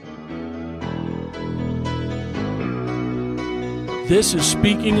This is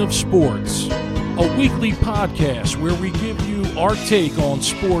Speaking of Sports, a weekly podcast where we give you our take on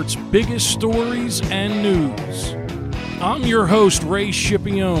sports' biggest stories and news. I'm your host, Ray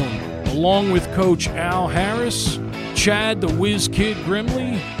Scipione, along with Coach Al Harris, Chad the Whiz Kid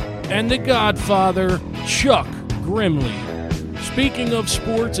Grimley, and the Godfather, Chuck Grimley. Speaking of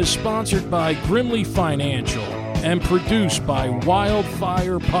Sports is sponsored by Grimley Financial and produced by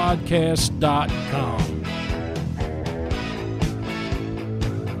WildfirePodcast.com.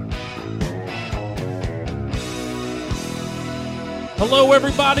 Hello,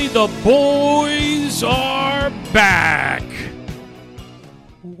 everybody. The boys are back.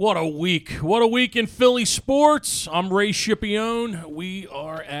 What a week. What a week in Philly sports. I'm Ray Scipione. We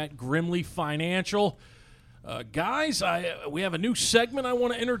are at Grimley Financial. Guys, we have a new segment I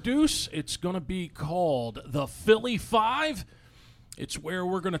want to introduce. It's going to be called The Philly Five. It's where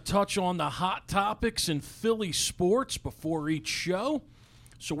we're going to touch on the hot topics in Philly sports before each show.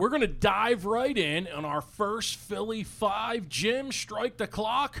 So we're going to dive right in on our first Philly Five. Jim, strike the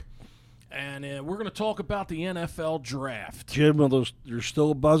clock, and we're going to talk about the NFL draft. Jim, there's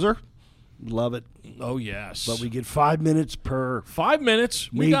still a buzzer. Love it. Oh, yes. But we get 5 minutes per 5 minutes.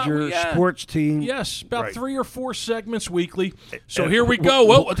 major sports team. Yes, about Right. 3 or 4 segments weekly. So here we go.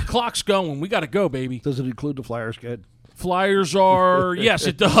 Well, the clock's going. We got to go, baby. Does it include the Flyers, kid? Flyers are, yes,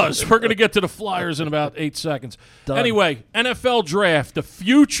 it does. We're going to get to the Flyers in about 8 seconds. Done. Anyway, NFL draft, the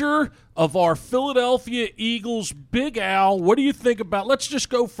future of our Philadelphia Eagles. Big Al, what do you think about? Let's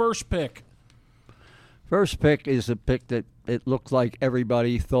just go first pick. First pick is a pick that it looked like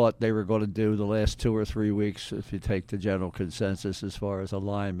everybody thought they were going to do the last 2 or 3 weeks, if you take the general consensus as far as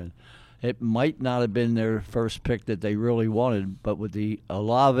alignment. It might not have been their first pick that they really wanted, but with the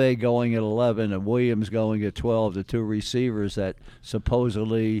Olave going at 11 and Williams going at 12, the two receivers that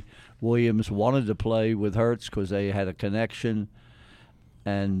supposedly Williams wanted to play with Hurts because they had a connection,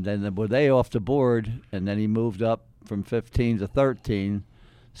 and then were they off the board, and then he moved up from 15 to 13,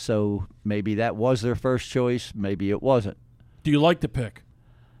 so maybe that was their first choice, maybe it wasn't. Do you like the pick?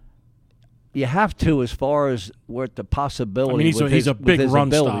 You have to, as far as what the possibility. I mean, he's a big run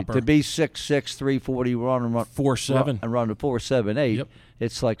stopper. To be 6'6", 340, run 4.7, and run a 4.78. Yep.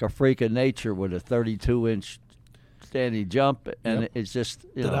 It's like a freak of nature with a 32-inch standing jump, and it's just.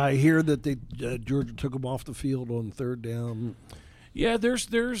 Did I hear that Georgia took him off the field on third down? Yeah, there's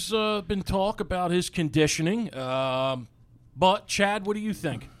been talk about his conditioning. But Chad, what do you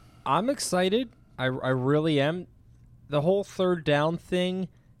think? I'm excited. I really am. The whole third down thing.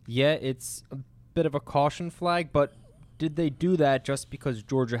 Yeah, it's a bit of a caution flag, but did they do that just because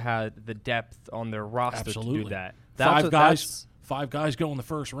Georgia had the depth on their roster Absolutely. to do that? Five guys go in the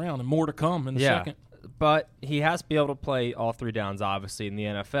first round, and more to come in the second. But he has to be able to play all 3 downs, obviously, in the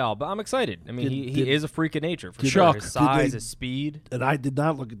NFL. But I'm excited. I mean, he is a freak of nature for sure. His size, his speed. And I did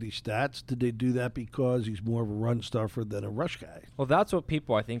not look at these stats. Did they do that because he's more of a run stuffer than a rush guy? Well, that's what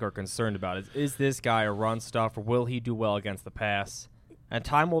people, I think, are concerned about. Is this guy a run stuffer? Will he do well against the pass? And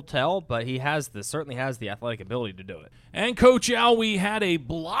time will tell, but he certainly has the athletic ability to do it. And Coach Al, we had a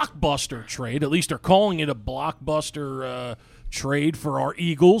blockbuster trade. At least they're calling it a blockbuster trade for our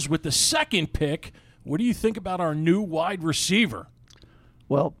Eagles with the second pick. What do you think about our new wide receiver?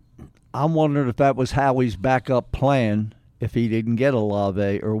 Well, I'm wondering if that was Howie's backup plan. If he didn't get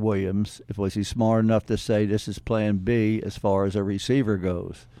Olave or Williams, was he smart enough to say this is Plan B as far as a receiver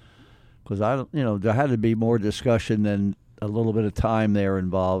goes? Because there had to be more discussion than a little bit of time there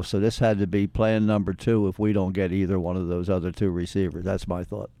involved. So this had to be plan number 2 if we don't get either one of those other 2 receivers. That's my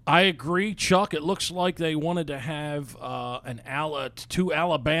thought. I agree, Chuck. It looks like they wanted to have 2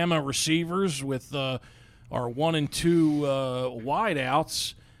 Alabama receivers with our 1 and 2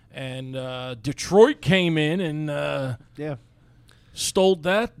 wideouts. And Detroit came in and stole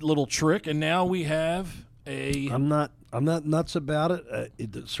that little trick. And now we have a... I'm not nuts about it.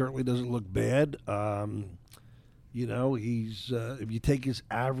 It certainly doesn't look bad. He's if you take his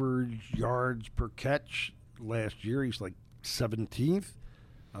average yards per catch last year, he's like 17th.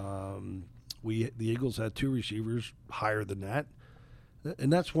 The Eagles had 2 receivers higher than that,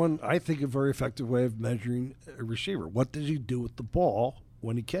 and that's one I think a very effective way of measuring a receiver. What does he do with the ball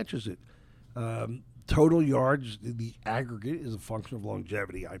when he catches it? Total yards, the aggregate is a function of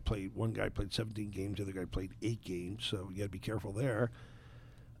longevity. One guy played 17 games, the other guy played 8 games, so you got to be careful there.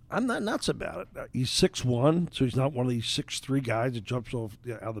 I'm not nuts about it. He's 6'1", so he's not one of these 6'3" guys that jumps off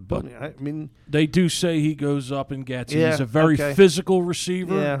out of the building. I mean, they do say he goes up and gets it. He's a very physical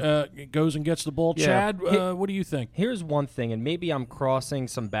receiver. Goes and gets the ball. Yeah. Chad, what do you think? Here's one thing, and maybe I'm crossing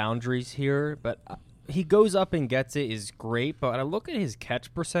some boundaries here, but he goes up and gets it is great. But when I look at his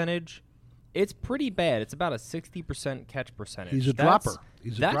catch percentage, It's pretty bad. It's about a 60% catch percentage. He's a That's- dropper.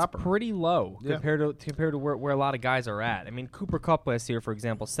 He's a That's dropper. pretty low Yeah. compared to where a lot of guys are at. I mean, Cooper Kupp last year, for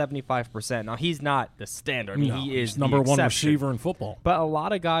example, 75%. Now, he's not the standard. I mean, No, he is he's number the one exception. receiver in football. But a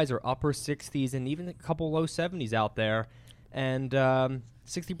lot of guys are upper 60s and even a couple low 70s out there, and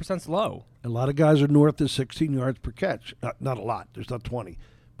 60%'s low. A lot of guys are north of 16 yards per catch. Not a lot. There's not 20.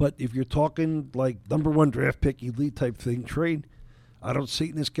 But if you're talking like number one draft pick, elite type thing, trade, I don't see it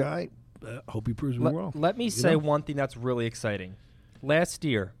in this guy. Hope he proves me wrong. Let me say one thing that's really exciting. Last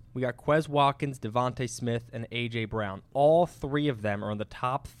year, we got Quez Watkins, Devontae Smith, and A.J. Brown. All three of them are in the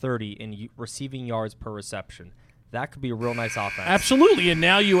top 30 in receiving yards per reception. That could be a real nice offense. Absolutely, and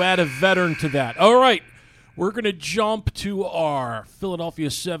now you add a veteran to that. All right, we're going to jump to our Philadelphia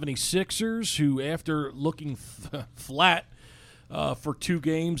 76ers, who after looking flat for 2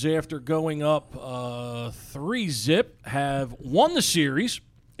 games after going up 3-0, have won the series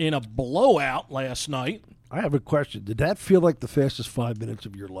in a blowout last night. I have a question. Did that feel like the fastest 5 minutes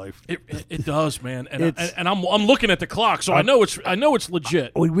of your life? It does, man. And It's- I'm looking at the clock, so I know it's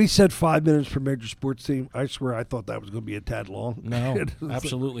legit. When we said 5 minutes per major sports team, I swear I thought that was going to be a tad long. No, It was like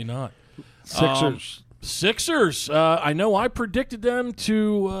absolutely not. Sixers. Sixers. I know I predicted them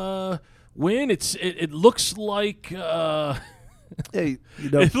to win. It looks like. Hey, you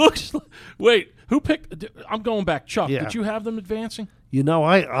know, It looks. Wait, who picked? I'm going back. Chuck, Yeah. did you have them advancing?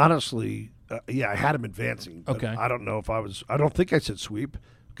 I honestly, I had him advancing. But Okay. I don't know if I was. I don't think I said sweep.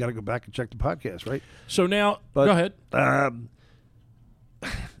 Got to go back and check the podcast, right? So now, But- go ahead.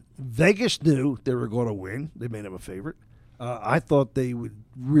 Vegas knew they were going to win. They made him a favorite. I thought they would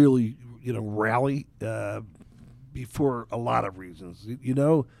really, rally for a lot of reasons.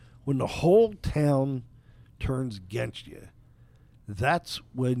 When the whole town turns against you, that's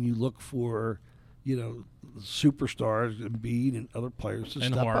when you look for, superstars, Embiid and other players to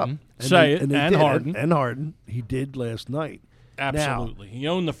And step Harden. up. Say it, they and did. Harden. And Harden. He did last night. Absolutely, he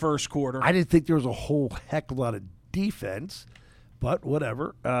owned the first quarter. I didn't think there was a whole heck of a lot of defense, but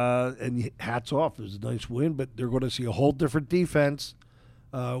whatever. And hats off. It was a nice win, but they're going to see a whole different defense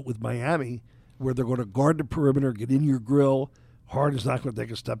with Miami, where they're going to guard the perimeter, get in your grill. Harden's not going to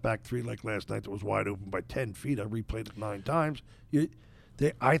take a step back three like last night that was wide open by 10 feet. I replayed it 9 times.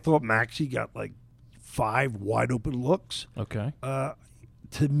 I thought Maxey got like 5 wide open looks. Okay.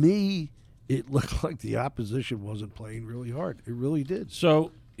 To me, it looked like the opposition wasn't playing really hard. It really did.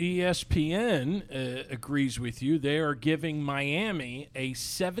 So ESPN agrees with you. They are giving Miami a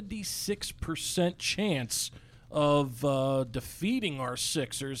 76% chance of defeating our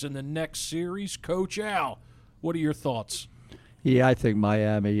Sixers in the next series. Coach Al, what are your thoughts? Yeah, I think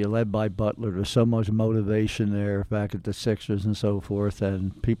Miami, led by Butler, there's so much motivation there back at the Sixers and so forth,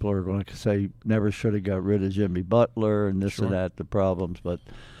 and people are going to say never should have got rid of Jimmy Butler and this Sure. and that, the problems. But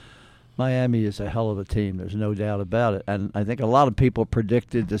Miami is a hell of a team. There's no doubt about it. And I think a lot of people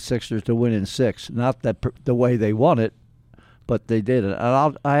predicted the Sixers to win in 6. Not that the way they won it, but they did it.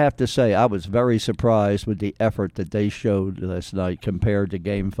 And I have to say, I was very surprised with the effort that they showed last night compared to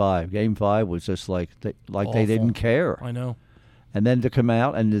Game 5. Game 5 was just like they Awful. didn't care. I know. And then to come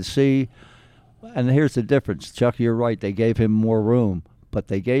out and to see, and here's the difference. Chuck, you're right. They gave him more room, but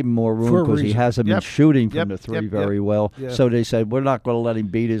they gave him more For room a because he reason. hasn't been Yep. shooting from Yep. the 3 Yep. very Yep. well. Yeah. So they said, we're not going to let him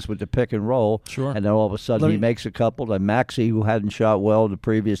beat us with the pick and roll. Sure. And then all of a sudden Let he me- makes a couple. And Maxey, who hadn't shot well the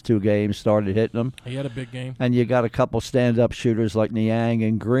previous 2 games, started hitting them. He had a big game. And you got a couple stand-up shooters like Niang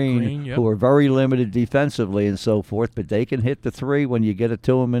and Green, Yep. who are very limited defensively and so forth, but they can hit the 3 when you get it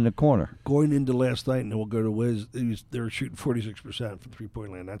to them in the corner. Going into last night, and then we'll go to Wiz, they were shooting 46% from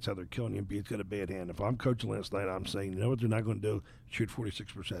three-point land. That's how they're killing you. Embiid's got a bad hand. If I'm coaching last night, I'm saying, you know what they're not going to do? Shoot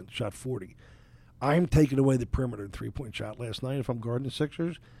 46%. Shot 40. I'm taking away the perimeter and three-point shot last night if I'm guarding the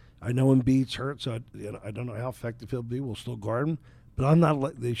Sixers. I know Embiid's hurt, so I don't know how effective he'll be. We'll still guard him. But I'm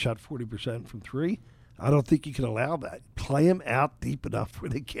not they shot 40% from 3. I don't think you can allow that. Play them out deep enough where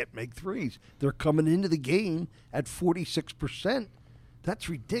they can't make threes. They're coming into the game at 46%. That's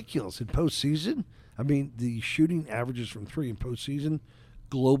ridiculous in postseason. I mean, the shooting averages from 3 in postseason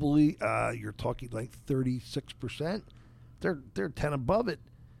globally, you're talking like 36%. They're 10 above it,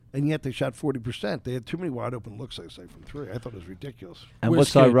 and yet they shot 40%. They had too many wide open looks, I say, from 3. I thought it was ridiculous. And Whiz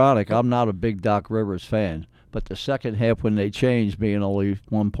what's Kid. ironic, I'm not a big Doc Rivers fan, but the second half when they changed, being only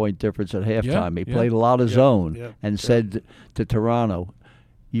 1 point difference at halftime, he yeah. played a lot of zone yeah, and yeah. said to Toronto,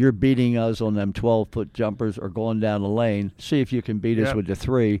 you're beating us on them 12-foot jumpers or going down the lane. See if you can beat us Yep. with the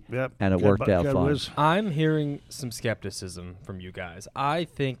 3, Yep. and it Good worked bu- out good fine. whiz. I'm hearing some skepticism from you guys. I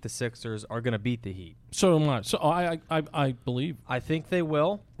think the Sixers are going to beat the Heat. So am I. So I believe. I think they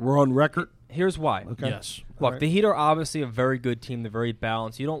will. We're on record. Here's why. Okay. Yes. Look, right. the Heat are obviously a very good team. They're very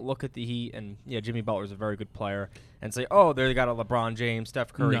balanced. You don't look at the Heat and, Jimmy Butler's a very good player and say, oh, they got a LeBron James,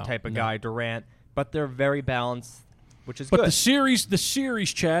 Steph Curry No, type of no. guy, Durant. But they're very balanced, which is But good. the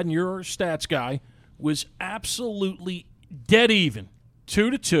series, Chad, and you're a stats guy, was absolutely dead even,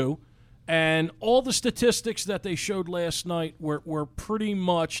 2-2, and all the statistics that they showed last night were pretty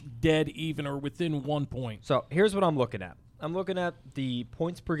much dead even or within 1 point. So here's what I'm looking at. I'm looking at the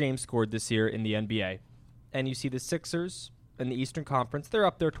points per game scored this year in the NBA, and you see the Sixers in the Eastern Conference. They're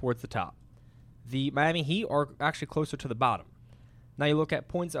up there towards the top. The Miami Heat are actually closer to the bottom. Now you look at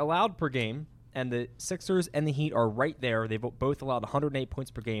points allowed per game, and the Sixers and the Heat are right there. They've both allowed 108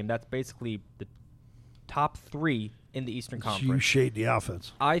 points per game. That's basically the top three in the Eastern So you Conference. shade the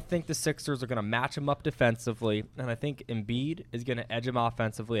offense. I think the Sixers are going to match him up defensively, and I think Embiid is going to edge him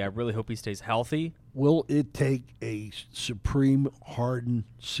offensively. I really hope he stays healthy. Will it take a supreme Harden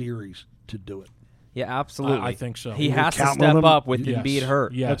series to do it? Yeah, absolutely. I think so. He You're has to counting on step him? up with Yes. Embiid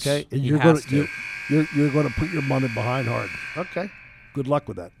hurt. Yes. Okay, And he you're has going to. you're going to put your money behind Harden. Okay. Good luck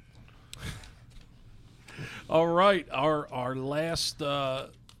with that. All right, our last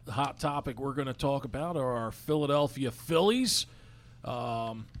hot topic we're going to talk about are our Philadelphia Phillies.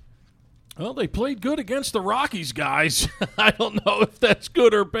 Well, they played good against the Rockies, guys. I don't know if that's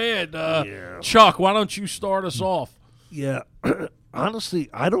good or bad. Chuck, why don't you start us off? Yeah. Honestly,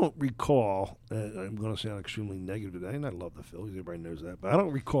 I don't recall. I'm going to sound extremely negative today, and I love the Phillies. Everybody knows that. But I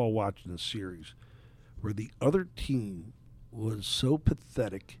don't recall watching a series where the other team was so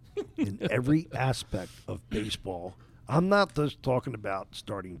pathetic in every aspect of baseball. I'm not just talking about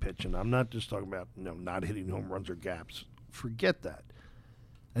starting pitching. I'm not just talking about not hitting home runs or gaps. Forget that.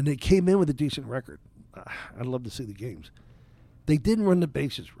 And they came in with a decent record. I'd love to see the games. They didn't run the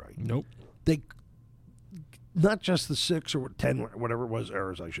bases right. Nope. They not just the 6 or 10, whatever it was,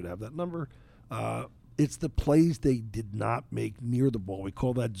 errors. I should have that number. It's the plays they did not make near the ball. We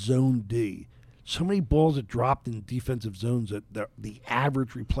call that zone D. So many balls that dropped in defensive zones that the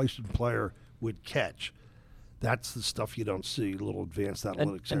average replacement player would catch. That's the stuff you don't see. A little advanced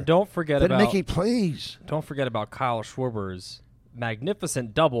analytics. And don't forget They didn't about make any plays. don't forget about Kyle Schwarber's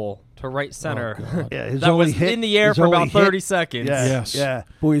magnificent double to right center. Yeah, his that only was hit, in the air his for only about hit- 30 seconds. Yeah, Yes. yeah.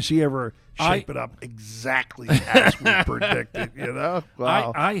 Boy, is he ever I- shape it up exactly as we predicted,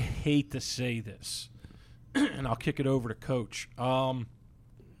 Wow. I hate to say this, and I'll kick it over to Coach.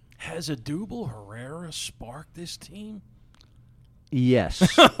 Has Adubel Herrera sparked this team? Yes.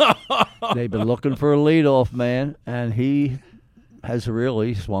 They've been looking for a leadoff man, and he has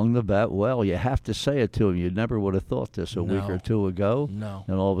really swung the bat well. You have to say it to him. You never would have thought this a week No. or two ago. No.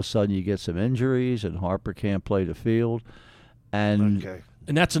 And all of a sudden you get some injuries, and Harper can't play the field. And Okay.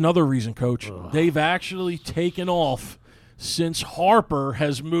 And that's another reason, Coach. They've actually taken off since Harper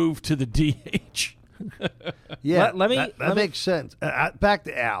has moved to the DH. Yeah, Let me- that let me- makes sense. Back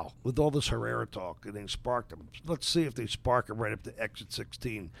to Al with all this Herrera talk, and they sparked him. Let's see if they spark him right up to exit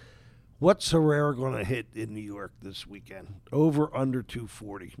 16. What's Herrera going to hit in New York this weekend? Over, under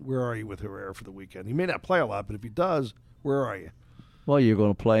 240. Where are you with Herrera for the weekend? He may not play a lot, but if he does, where are you? well, you're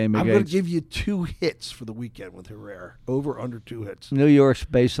going to play him I'm going to against give you 2 hits for the weekend with Herrera. Over, under 2 hits. New York's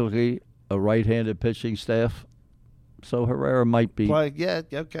basically a right-handed pitching staff. So Herrera might be. Play, yeah,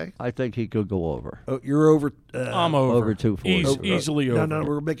 okay. I think he could go over. Oh, you're over. I'm over. Over 240. Easily over. No,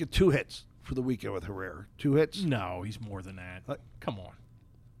 we're making 2 hits for the weekend with Herrera. 2 hits? No, he's more than that. Come on.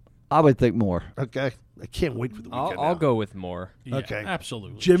 I would think more. Okay. I can't wait for the weekend. I'll now. go with more. Yeah, Okay.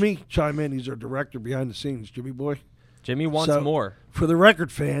 absolutely. Jimmy, chime in. He's our director behind the scenes. Jimmy boy. Jimmy wants So, more. For the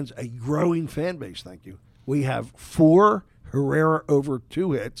record fans, a growing fan base, thank you. We have 4 Herrera over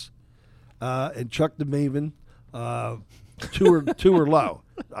 2 hits, and Chuck the Maven, 2 are low.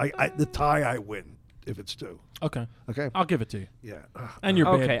 The tie I win if it's 2. Okay. Okay. I'll give it to you. Yeah. And you're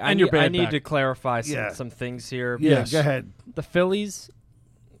Okay, bad. And you're bad I need back. to clarify Yeah. some things here. Yeah. Yes. Go ahead. The Phillies,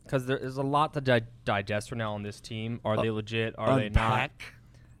 because there is a lot to digest right now on this team. Are they legit? Are they not? Unpack.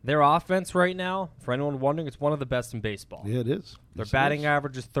 Their offense right now, for anyone wondering, it's one of the best in baseball. Yeah, it is. Their Yes, it batting is.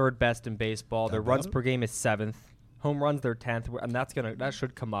 average is 3rd best in baseball. Their How runs about per game is 7th. Home runs, they're 10th, and that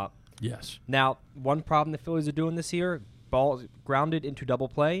should come up. Yes. Now, one problem the Phillies are doing this year: ball grounded into double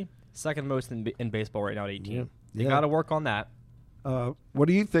play, 2nd most in baseball right now at 18. Yeah. You Yeah. got to work on that. What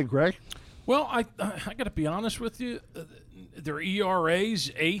do you think, Ray? Well, I got to be honest with you. Their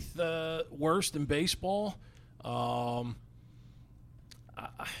ERA's 8th worst in baseball.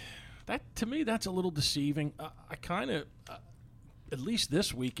 That to me, that's a little deceiving. I kind of, at least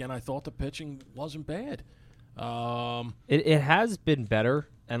this weekend, I thought the pitching wasn't bad. It has been better.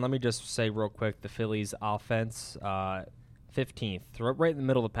 And let me just say real quick, the Phillies offense 15th, right in the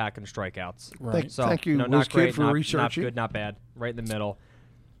middle of the pack in strikeouts. Right. So, Thank you, not Wiz great, Kid, for not researching. good, not bad. Right in the middle.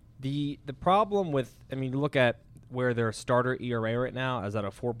 The problem with, you look at where their starter ERA right now is at a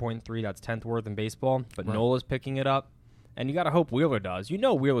 4.3. That's 10th worst in baseball. But Nola's picking it up, and you got to hope Wheeler does. You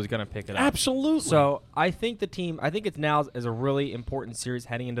know Wheeler's going to pick it up. Absolutely. So I think it's now is a really important series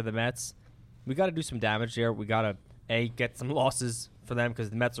heading into the Mets. We got to do some damage there. We got to get some losses for them because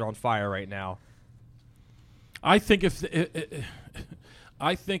the Mets are on fire right now. I think if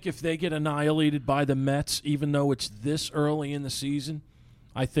they get annihilated by the Mets, even though it's this early in the season,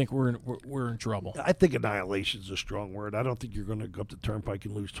 I think we're in trouble. I think annihilation is a strong word. I don't think you're going to go up the Turnpike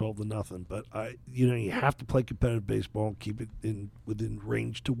and lose 12-0. But you have to play competitive baseball and keep it within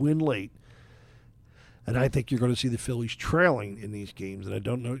range to win late. And I think you're going to see the Phillies trailing in these games. And I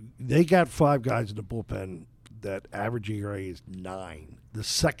don't know. They got 5 guys in the bullpen that average ERA is 9. The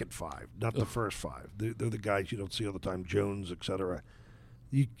second 5, not the first 5. They're the guys you don't see all the time, Jones, et cetera.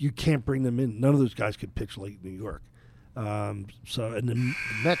 You can't bring them in. None of those guys could pitch late in New York. And the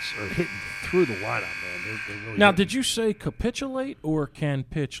Mets are hitting through the lineup, man. They're really Now, hitting. did you say capitulate or can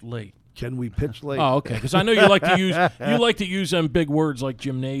pitch late? Can we pitch late? Oh, okay. Because I know you like to use them big words like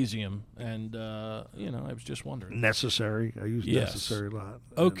gymnasium, and I was just wondering. Necessary. I use Yes. necessary a lot.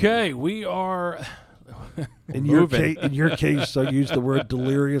 Okay, we are. In your case, I use the word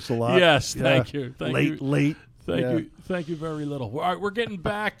delirious a lot. Yes, Yeah. thank you. Thank you. Late. Thank Yeah. you. Thank you very little. All right, we're getting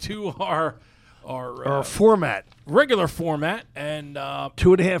back to our Our format, regular format, and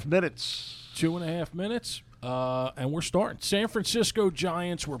 2.5 minutes. 2.5 minutes. And we're starting. San Francisco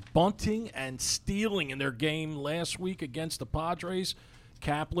Giants were bunting and stealing in their game last week against the Padres.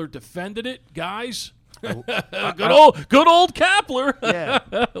 Kapler defended it, guys. Good old Kapler. Yeah.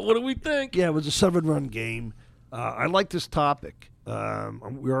 What do we think? Yeah, it was a 7-run game. I like this topic. We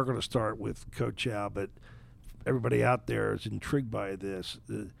are going to start with Coach Chow, but everybody out there is intrigued by this.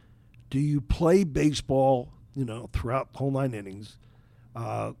 Do you play baseball, throughout the whole 9 innings?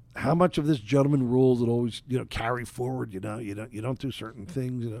 How much of this gentleman rules that always, carry forward? You don't do certain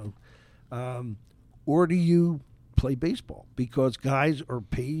things, or do you play baseball because guys are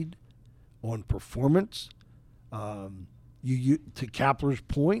paid on performance? To Kapler's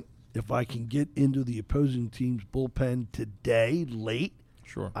point, if I can get into the opposing team's bullpen today late,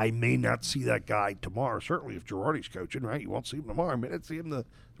 Sure. I may not see that guy tomorrow. Certainly, if Girardi's coaching, right, you won't see him tomorrow. I may not see him the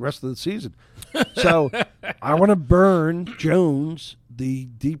rest of the season. So I want to burn Jones, the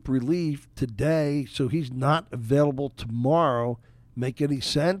deep relief, today, so he's not available tomorrow. Make any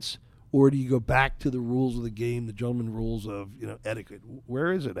sense? Or do you go back to the rules of the game, the gentleman rules of etiquette?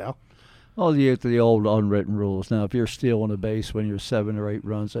 Where is it, Al? Oh, you get to the old unwritten rules. Now, if you're stealing a base when you're 7 or 8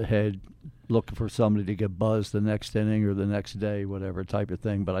 runs ahead, looking for somebody to get buzzed the next inning or the next day, whatever type of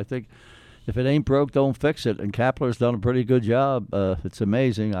thing. But I think if it ain't broke, don't fix it. And Kapler's done a pretty good job. It's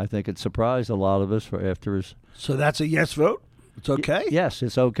amazing. I think it surprised a lot of us after his. So that's a yes vote? It's okay? Yes,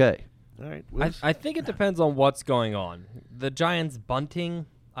 it's okay. All right. I think it depends on what's going on. The Giants bunting,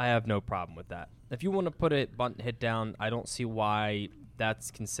 I have no problem with that. If you want to put it bunt hit down, I don't see why that's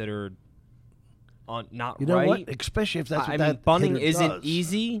considered not you know right. what? Especially if that's what that bunting hitter isn't does.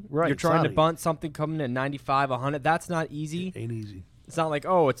 easy. Right, You're it's trying not to easy. bunt something coming in 95, 100. That's not easy. Ain't easy. It's not like,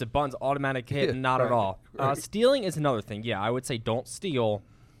 it's a bunt's automatic hit. Not at all. right. Stealing is another thing. Yeah, I would say don't steal,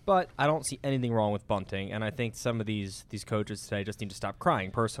 but I don't see anything wrong with bunting. And I think some of these coaches today just need to stop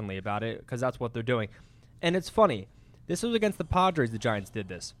crying personally about it because that's what they're doing. And it's funny. This was against the Padres. The Giants did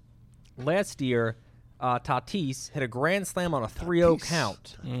this. Last year, Tatis hit a grand slam on a 3-0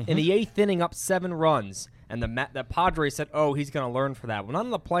 count in the 8th inning up 7 runs. And the Padres said, he's going to learn for that. Well, none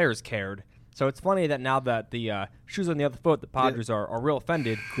of the players cared. So it's funny that now that the shoes on the other foot, the Padres are real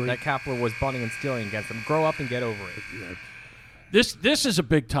offended that Kapler was bunting and stealing against them. Grow up and get over it. Yeah. This is a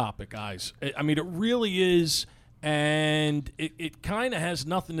big topic, guys. I mean, it really is, and it kind of has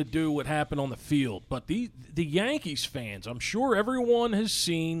nothing to do with what happened on the field. But the Yankees fans, I'm sure everyone has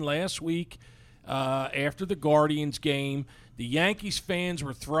seen last week after the Guardians game, the Yankees fans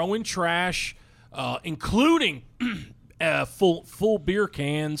were throwing trash, including full beer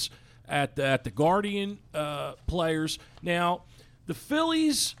cans at the Guardian players. Now, the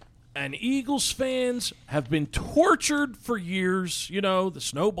Phillies and Eagles fans have been tortured for years. The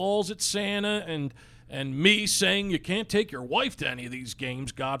snowballs at Santa and me saying you can't take your wife to any of these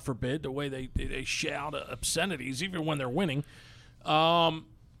games, God forbid, the way they shout obscenities even when they're winning.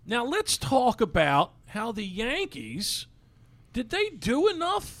 Now let's talk about how the Yankees Did they do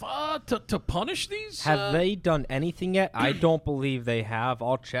enough to punish these? Have they done anything yet? I don't believe they have.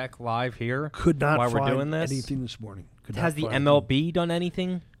 I'll check live here. Could not while find we're doing this. anything this morning. Has the MLB done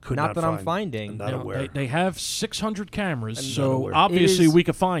anything? Could not not that I'm find. finding. I'm not aware. They have 600 cameras, I'm not so aware. obviously It is- we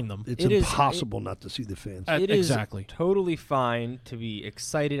could find them. It's It is- impossible not to see the fans. Uh, It is exactly. totally fine to be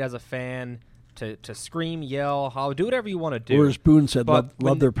excited as a fan, to scream, yell, holler, do whatever you want to do. Or as Boone said, But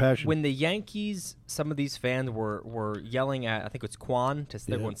love their passion. When the Yankees, some of these fans were yelling at, I think it's Kwan,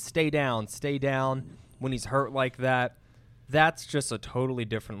 they're going, stay down, when he's hurt like that. That's just a totally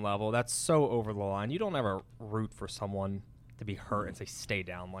different level. That's so over the line. You don't ever root for someone to be hurt and say stay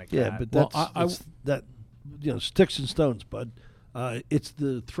down like yeah, that. but Well, that's that. Sticks and stones, bud. It's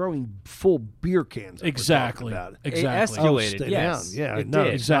the throwing full beer cans. that we're Exactly. talking about. Exactly. It escalated, Stay yes. down. Yeah, It no,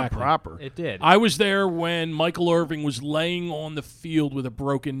 did. it's not Exactly. proper. It did. I was there when Michael Irving was laying on the field with a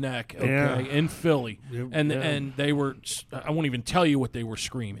broken neck, Yeah. in Philly, Yeah, and yeah. and they were. I won't even tell you what they were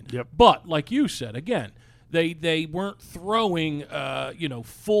screaming. Yep. But like you said, again, they weren't throwing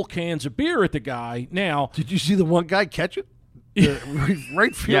full cans of beer at the guy. Now, Did you see the one guy catch it?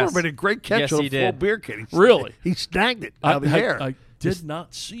 Right fielder Yes. made a great catch Yes, on he a full did. beer can. Really? He snagged it out of the air. I did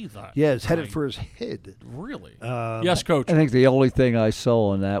not see that. Yeah, it's headed Like, for his head. Really? Um, Yes, Coach. I think the only thing I saw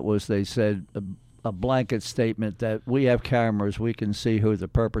on that was they said a blanket statement that we have cameras, we can see who the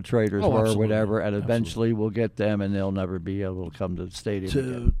perpetrators Oh, were, or absolutely. whatever, and eventually we'll get them, and they'll never be able to come to the stadium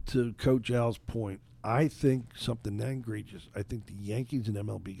again. To Coach Al's point, I think something that egregious. I think the Yankees and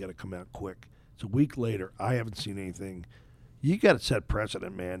MLB got to come out quick. It's a week later. I haven't seen anything. You got to set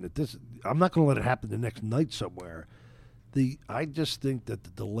precedent, man. That this, I'm not going to let it happen the next night somewhere. I just think that the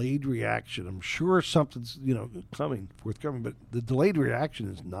delayed reaction. I'm sure something's forthcoming, but the delayed reaction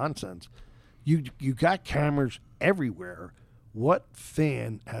is nonsense. You got cameras everywhere. What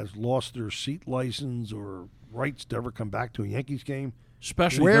fan has lost their seat license or rights to ever come back to a Yankees game?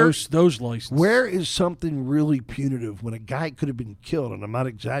 Especially Where- those licenses. Where is something really punitive when a guy could have been killed? And I'm not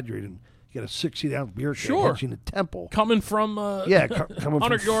exaggerating. You got a 60-ounce beer can Sure. hits you in the temple. coming from Yeah, coming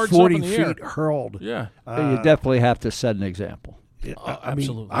 100 from yards 40 up in the feet air. hurled. Yeah. You definitely have to set an example. Yeah,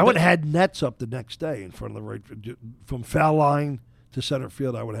 absolutely. I would have had nets up the next day in front of the right from foul line to center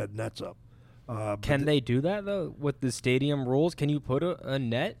field. I would have had nets up. But Can they do that though with the stadium rules? Can you put a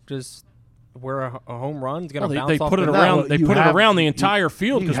net just where a home run's going to Well, bounce they off put it the around. well, They you put it have- around the you- entire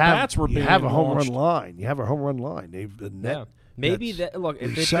field you because have- bats were being You have a home run launched. line. You have a home run line. They've the net. Yeah. Maybe that's that. Look,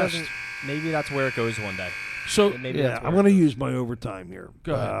 if it recessed. doesn't, maybe that's where it goes one day. So Maybe Yeah, that's where I'm it going to goes. use my overtime here.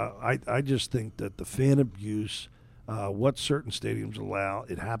 Go ahead. I just think that the fan abuse, what certain stadiums allow,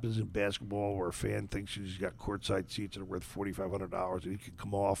 it happens in basketball where a fan thinks he's got courtside seats that are worth $4,500 and he can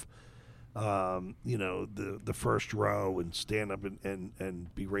come off, the first row and stand up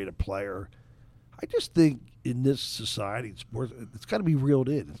and berate a player. I just think in this society, it's got to be reeled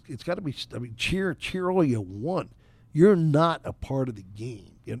in. It's got to be. I mean, cheer all you want. You're not a part of the game.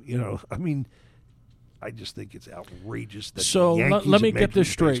 I just think it's outrageous that So, the Yankees let me and get Major this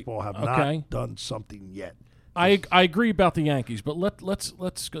League straight, Baseball have okay? not done something yet. I agree about the Yankees, but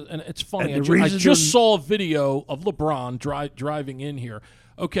let's go. And it's funny. And the I reason just they're- saw a video of LeBron driving in here.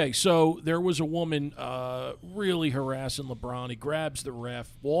 Okay, so there was a woman really harassing LeBron. He grabs the ref,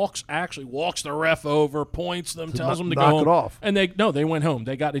 walks the ref over, points them, tells them to go knock home. it off. And they went home.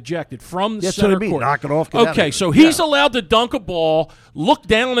 They got ejected from the That's center what I mean. court. Knock it off, get out of Okay, here. so he's Yeah. allowed to dunk a ball, look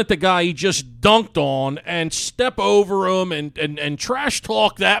down at the guy he just dunked on, and step over him and trash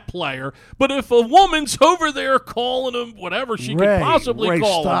talk that player. But if a woman's over there calling him whatever she Ray, could possibly Ray,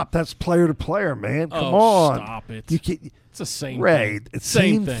 call stop. him. That's player to player, man. Come Oh, on. stop it. You can't, It's the same Ray, thing. it's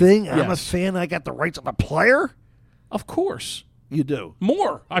same thing. I'm a Yes. fan. I got the rights of a player. Of course. You do.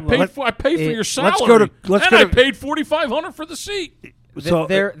 More. I paid for your salary. let's go to- let's and go I to- paid $4,500 for the seat. So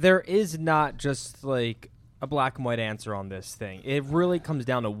there is not just like a black and white answer on this thing. It really comes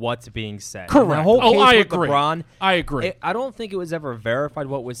down to what's being said. Correct. The whole Oh, case I with agree. LeBron, I agree. I don't think it was ever verified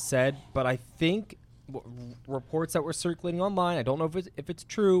what was said, but I think reports that were circulating online, I don't know if it's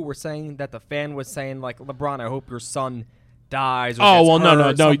true, were saying that the fan was saying like, LeBron, I hope your son dies. Or Oh gets well,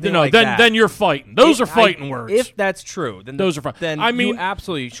 hurt, no. something like Then that. then you're fighting. Those are If fighting words. If that's true, then Those are fighting. Then I mean, you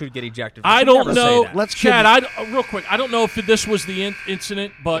absolutely should get ejected. I You don't never say know, that. Let's Chad. Real quick. I don't know if this was the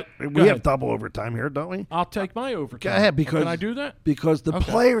incident, but we go have ahead. double overtime here, don't we? I'll take my overtime. Go ahead, because can I do that? Because the Okay.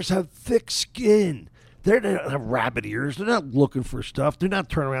 players have thick skin. They don't have rabbit ears. They're not looking for stuff. They're not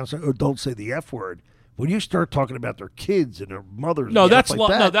turning around and saying, "Oh, don't say the F word." When you start talking about their kids and their mothers, No, and that's stuff like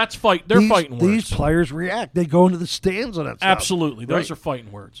that, no, that's fight. They're fighting words. These players react. They go into the stands on that stuff. Absolutely, those Right. are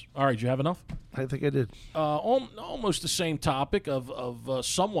fighting words. All right, you have enough? I think I did. Almost the same topic of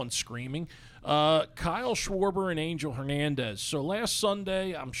someone screaming. Kyle Schwarber and Angel Hernandez. So last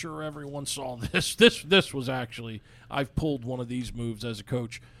Sunday, I'm sure everyone saw this. This was actually, I've pulled one of these moves as a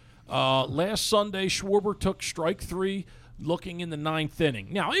coach. Last Sunday, Schwarber took strike 3, looking in the 9th inning.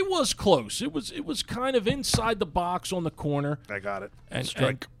 Now it was close. It was kind of inside the box on the corner. I got it. And,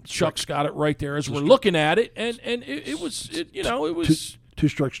 Strike. and Chuck's got it right there as we're looking at it, and it was Two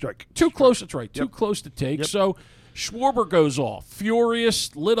strike. too close. That's right. Too close to take. So Schwarber goes off,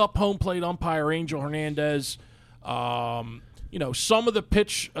 furious, lit up home plate umpire Angel Hernandez. Some of the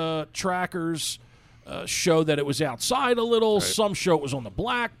pitch trackers show that it was outside a little. Right. Some show it was on the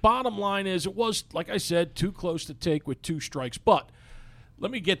black. Bottom line is it was, like I said, too close to take with 2 strikes. But let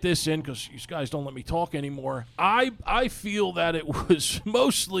me get this in because you guys don't let me talk anymore. I feel that it was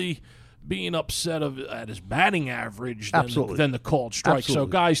mostly being upset at his batting average than the called strike. Absolutely. So,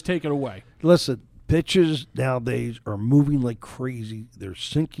 guys, take it away. Listen, pitches nowadays are moving like crazy. They're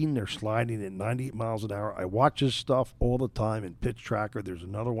sinking. They're sliding at 98 miles an hour. I watch this stuff all the time in Pitch Tracker. There's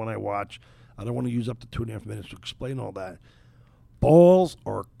another one I watch. I don't want to use up to 2.5 minutes to explain all that. Balls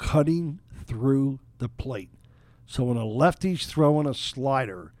are cutting through the plate. So when a lefty's throwing a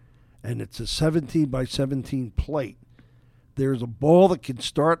slider and it's a 17 by 17 plate, there's a ball that can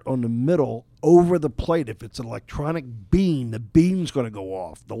start on the middle over the plate. If it's an electronic beam, the beam's going to go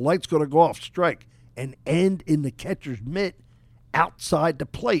off. The light's going to go off, strike, and end in the catcher's mitt outside the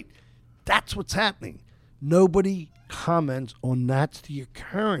plate. That's what's happening. Nobody comments on that's the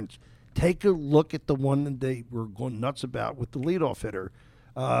occurrence. Take a look at the one that they were going nuts about with the leadoff hitter.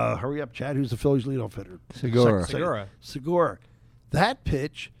 Hurry up, Chad. Who's the Phillies leadoff hitter? Segura. That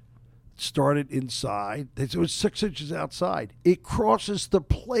pitch started inside. It was 6 inches outside. It crosses the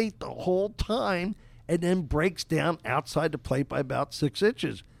plate the whole time and then breaks down outside the plate by about 6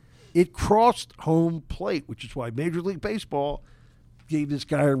 inches. It crossed home plate, which is why Major League Baseball gave this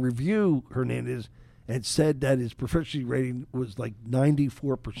guy a review, Hernandez, and said that his proficiency rating was like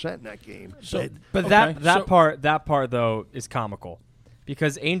 94% in that game. That part though is comical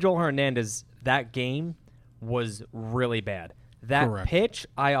because Angel Hernandez, that game was really bad. That Correct. pitch,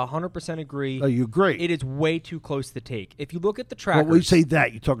 I 100% agree. Oh, you agree? It is way too close to take. If you look at the trackers, Well, when you say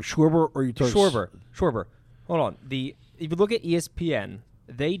that, you talking Schwarber or you talking Schwarber. Hold on. If you look at ESPN,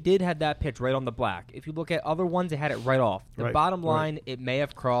 they did have that pitch right on the black. If you look at other ones, they had it right off. The bottom line, it may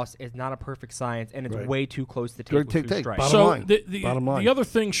have crossed. It's not a perfect science, and it's way too close to take with 2 strikes. Bottom line. The other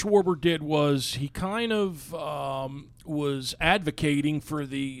thing Schwarber did was he kind of was advocating for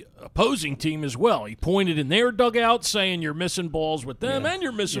the opposing team as well. He pointed in their dugout saying you're missing balls with them and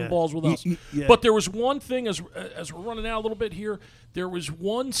you're missing balls with us. But there was one thing, as we're running out a little bit here, there was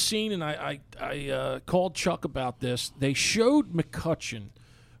one scene, and I called Chuck about this. They showed McCutchen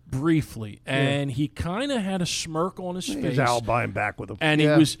briefly, and he kind of had a smirk on his face. He's alibiing back with him, and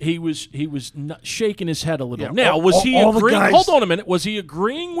he was shaking his head a little. Yeah. Now, was he agreeing? Hold on a minute. Was he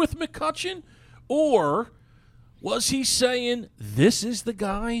agreeing with McCutchen, or was he saying this is the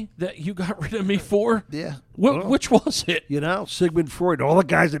guy that you got rid of me for? Yeah. Which was it? Sigmund Freud. All the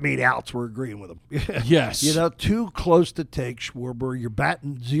guys that made outs were agreeing with him. Yes. Too close to take, Schwarber. You're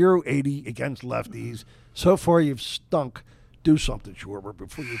batting .080 against lefties. So far, you've stunk. Do something, Schwarber,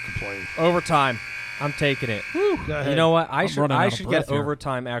 before you complain. Overtime. I'm taking it. You know what? I should get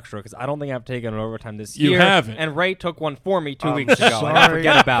overtime extra because I don't think I've taken an overtime this year. You haven't. And Ray took one for me 2 weeks ago. And I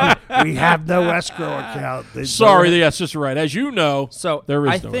forget about it. We have no escrow account. Yes, that's right. As you know, so there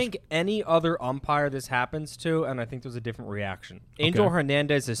is I think any other umpire this happens to, and I think there's a different reaction. Angel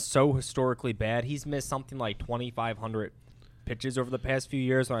Hernandez is so historically bad. He's missed something like 2,500 pitches over the past few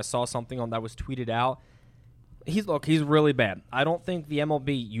years. When I saw something on that was tweeted out, he's really bad. I don't think the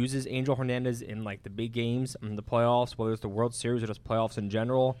MLB uses Angel Hernandez in like the big games in the playoffs, whether it's the World Series or just playoffs in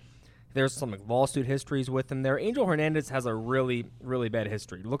general. There's some lawsuit histories with him there. Angel Hernandez has a really, really bad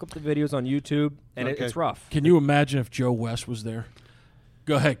history. Look up the videos on YouTube, and it's rough. Can you imagine if Joe West was there?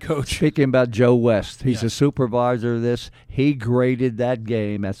 Go ahead, Coach. Speaking about Joe West, he's a supervisor of this. He graded that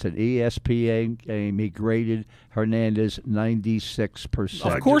game. That's an ESPN game. He graded Hernandez 96%.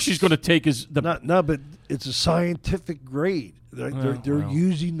 Of course he's going to take his... No, but it's a scientific grade. They're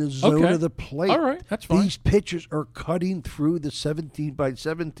using the zone of the plate. All right, that's fine. These pitches are cutting through the 17 by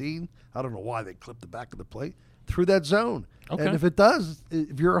 17. I don't know why they clip the back of the plate through that zone. Okay. And if it does,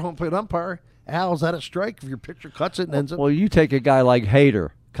 if you're a home plate umpire, Al, is that a strike if your pitcher cuts it and ends up? Well, you take a guy like Hader.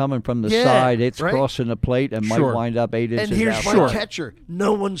 coming from the Yeah, side, it's right. crossing the plate and Sure. might wind up 8 inches And here's out. my Sure. catcher.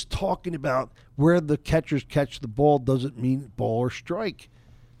 No one's talking about where the catchers catch the ball doesn't mean ball or strike.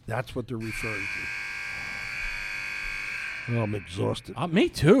 That's what they're referring to. Oh, I'm exhausted. Me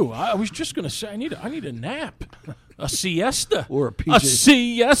too. I was just going to say I need a nap, a siesta, Or a a PJ.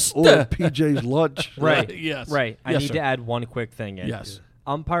 siesta. Or PJ's lunch. Right. Yes. Right. I Yes, need sir. to add one quick thing in. Yes.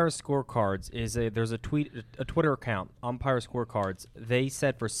 Umpire scorecards there's a Twitter account, Umpire Scorecards. They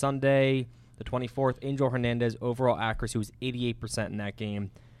said for Sunday, the 24th, Angel Hernandez overall accuracy was 88% in that game.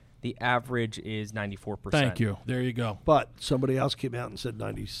 The average is 94%. Thank you. There you go. But somebody else came out and said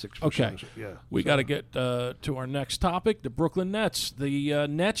 96%. Okay. Yeah. We got to get to our next topic, the Brooklyn Nets. The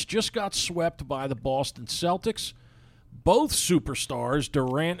Nets just got swept by the Boston Celtics. Both superstars,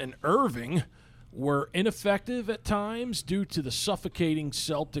 Durant and Irving, were ineffective at times due to the suffocating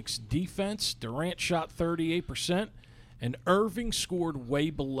Celtics defense. Durant shot 38%, and Irving scored way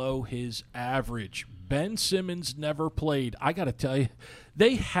below his average. Ben Simmons never played. I got to tell you,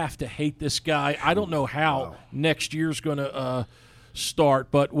 they have to hate this guy. I don't know how next year's going to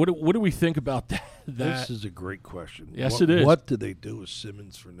start, but what do we think about that? This is a great question. Yes, it is. What do they do with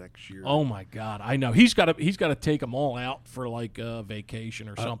Simmons for next year? Oh my God, I know he's got to take them all out for like a vacation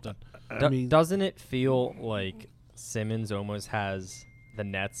or something. I mean, Doesn't it feel like Simmons almost has the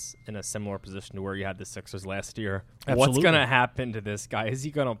Nets in a similar position to where you had the Sixers last year? What's Absolutely. going to happen to this guy? Is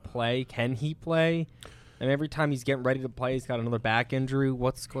he going to play? Can he play? And every time he's getting ready to play, he's got another back injury.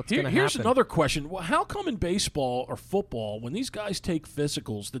 What's going to happen? Here's another question. Well, how come in baseball or football, when these guys take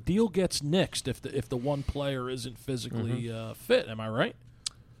physicals, the deal gets nixed if the one player isn't physically fit? Am I right?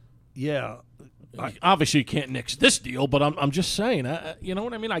 yeah. Obviously, you can't nix this deal, but I'm just saying. You know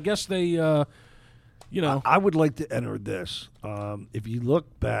what I mean? I guess they, you know. I would like to enter this. If you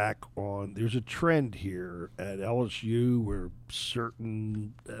look back on, there's a trend here at LSU where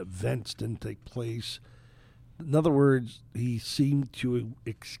certain events didn't take place. In other words, he seemed to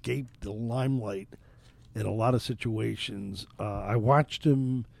escape the limelight in a lot of situations. I watched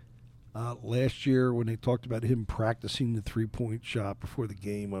him last year when they talked about him practicing the three-point shot before the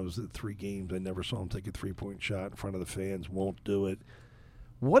game. I was at 3 games. I never saw him take a three-point shot in front of the fans. Won't do it.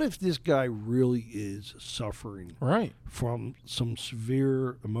 What if this guy really is suffering Right. from some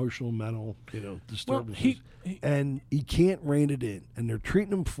severe emotional, mental, disturbances, he- and he can't rein it in, and they're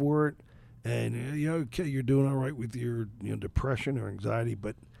treating him for it, and okay, you're doing all right with your depression or anxiety,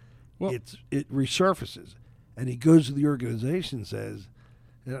 but Well- it resurfaces, and he goes to the organization and says,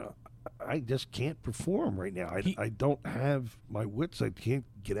 I just can't perform right now. I don't have my wits. I can't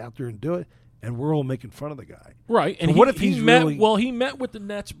get out there and do it, and we're all making fun of the guy. Right. And So what if he he's met? really- Well, he met with the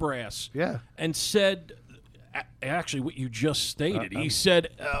Nets brass. Yeah. And said, actually, what you just stated. He said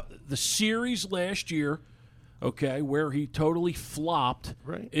the series last year, okay, where he totally flopped,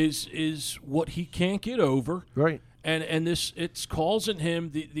 Right. is what he can't get over. Right. And it's causing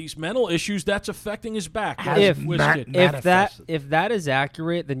him these mental issues that's affecting his back. If Twisted. if that is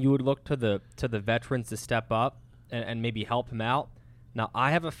accurate, then you would look to the veterans to step up and maybe help him out. Now,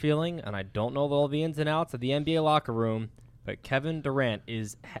 I have a feeling, and I don't know all the ins and outs of the NBA locker room, but Kevin Durant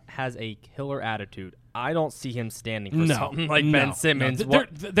has a killer attitude. I don't see him standing for something like Ben Simmons. No.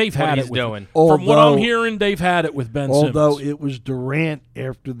 They've had he's it with doing. From what I'm Although- hearing, they've had it with Ben Although Simmons. it was Durant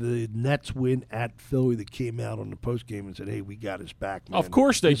after the Nets win at Philly that came out on the postgame and said, "Hey, we got his back, man." Of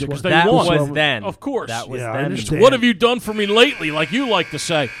course they This did, 'cause one- they That won. was then. Of course. That was Yeah, I then. understand. What have you done for me lately, like you like to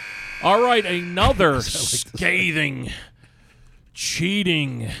say? All right, another scathing,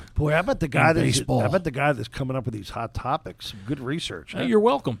 cheating. Boy, how about the guy that's baseball. how about the guy that's coming up with these hot topics? Some good research. Hey, you're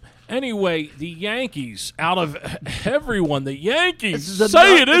welcome. Anyway, the Yankees, out of everyone, the Yankees, This is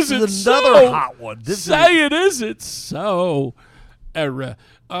say ano- it this isn't is another so. hot one. This Say it isn't so. The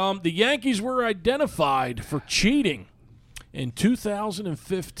Yankees were identified for cheating in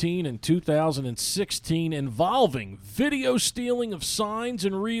 2015 and 2016 involving video stealing of signs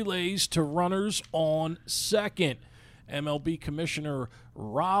and relays to runners on second. MLB Commissioner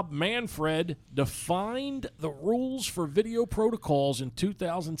Rob Manfred defined the rules for video protocols in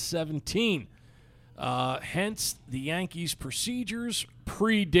 2017. Hence, the Yankees' procedures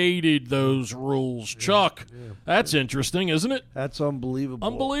predated those rules. Chuck, that's interesting, isn't it? That's unbelievable.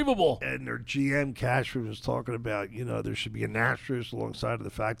 Unbelievable. And their GM Cashman was talking about, there should be an asterisk alongside of the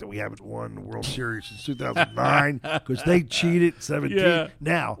fact that we haven't won the World Series since 2009 because they cheated 17. Yeah.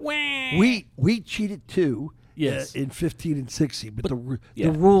 Now, Wah. we cheated too. Yes. In 15 and 16, but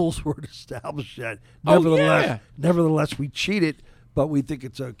the rules weren't established yet. Oh, Nevertheless, we cheated, but we think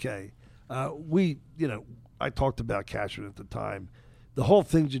it's okay. I talked about Cashman at the time. The whole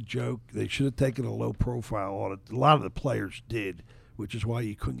thing's a joke. They should have taken a low-profile audit. A lot of the players did, which is why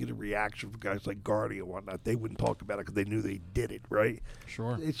you couldn't get a reaction from guys like Gardy and whatnot. They wouldn't talk about it because they knew they did it, right?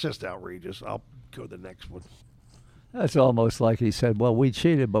 Sure. It's just outrageous. I'll go to the next one. That's almost like he said, well, we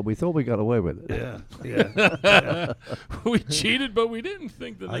cheated, but we thought we got away with it. Yeah. We cheated, but we didn't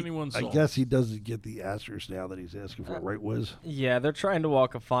think that anyone saw. I guess he doesn't get the asterisk now that he's asking for it, right, Wiz? Yeah, they're trying to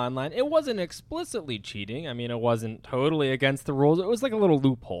walk a fine line. It wasn't explicitly cheating. I mean, it wasn't totally against the rules. It was like a little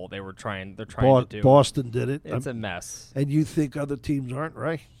loophole they're trying to do. Boston did it. It's a mess. And you think other teams aren't,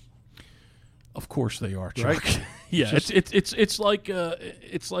 right? Of course they are, Chuck. Right? Yeah, it's like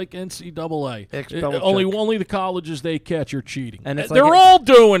NCAA. Ex-Belichick. Only the colleges they catch are cheating, And it's they're like all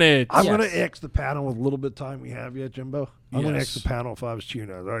doing it. I'm Yes. going to ask the panel with a little bit of time we have yet, Jimbo. I'm going to Yes. ask the panel if I was you.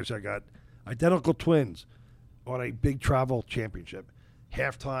 All right, so I got identical twins on a big travel championship.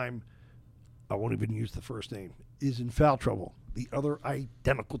 Halftime, I won't even use the first name, is in foul trouble. The other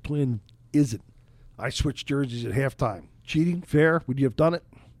identical twin isn't. I switched jerseys at halftime. Cheating? Fair? Would you have done it?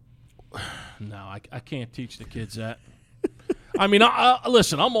 No, I can't teach the kids that. I mean,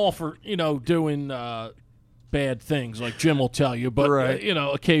 listen, I'm all for doing bad things like Jim will tell you, but Right.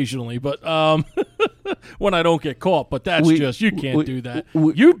 Occasionally, but when I don't get caught. But that's you can't do that.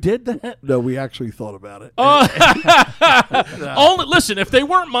 we- You did that. No, we actually thought about it. Only listen, if they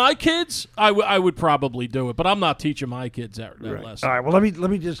weren't my kids, I would probably do it. But I'm not teaching my kids that Right. lesson. All right. Well, let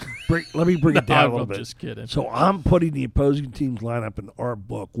me just bring it down a little I'm bit. just kidding. So I'm putting the opposing team's lineup in our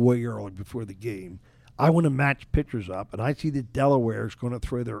book way early before the game. I want to match pitchers up, and I see that Delaware is going to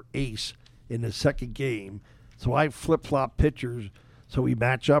throw their ace in the second game. So I flip flop pitchers so we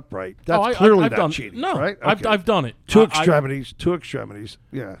match up right. That's clearly I've not done, cheating. No, right? I've done it. Two I- extremities.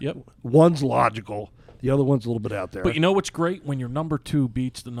 Yeah. Yep. One's logical. The other one's a little bit out there. But you know what's great when your number two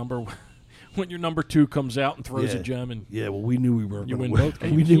beats the number. When your number two comes out and throws a gem and yeah, well, we knew we were You going win to win. both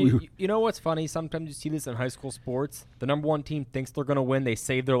games. We knew we were. You know what's funny? Sometimes you see this in high school sports. The number one team thinks they're going to win. They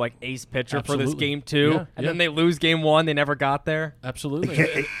save their ace pitcher for this Absolutely. game two, Yeah, and yeah. then they lose game one. They never got there.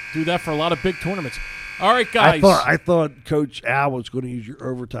 absolutely do that for a lot of big tournaments. All right, guys. I thought Coach Al was going to use your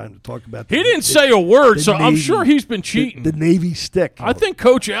overtime to talk about. He didn't say a word, the so I'm Navy- sure he's been cheating. The Navy stick. I think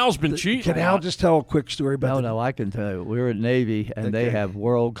Coach Al's been cheating. Can a Al lot. just tell a quick story about No, I can tell you. We were at Navy, and they Okay. have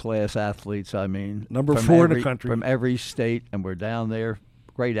world-class athletes. I mean, Number from 4 in the every- country. From every state, and we're down there.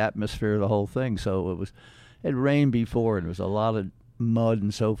 Great atmosphere, the whole thing. So it rained before, and there was a lot of mud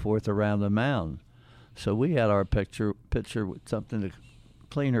and so forth around the mound. So we had our pitcher with something to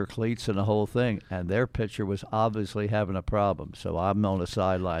clean her cleats and the whole thing, and their pitcher was obviously having a problem. So I'm on the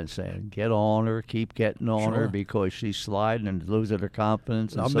sideline saying, get on her, keep getting on her, because she's sliding and losing her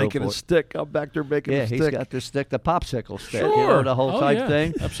confidence and I'm so making forth. a stick. I'm back there making Yeah, a stick. he's got the stick, the popsicle stick, Sure. the whole Oh, type yeah.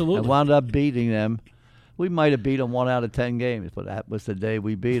 thing. Absolutely. And wound up beating them. We might have beat them 1 out of 10 games, but that was the day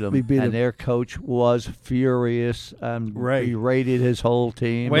we beat them. We beat 'em. And their coach was furious and Right. berated his whole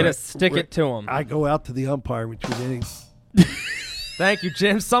team. Way to stick it to him. I go out to the umpire between innings. Thank you,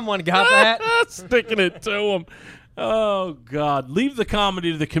 Jim. Someone got that. Sticking it to him. Oh, God. Leave the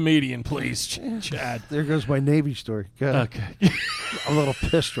comedy to the comedian, please, Chad. There goes my Navy story. Go ahead. Okay. I'm a little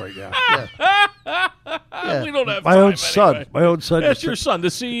pissed right now. Yeah. We don't have My time own son. anyway. My own son. That's just your said- son, the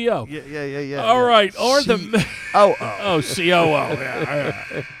CEO. Yeah. All right. Are the Oh, COO?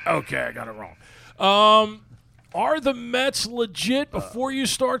 Yeah. Okay, I got it wrong. Are the Mets legit? Before you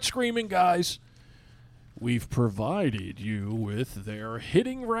start screaming, guys, we've provided you with their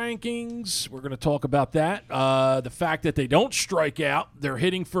hitting rankings. We're going to talk about that. The fact that they don't strike out, they're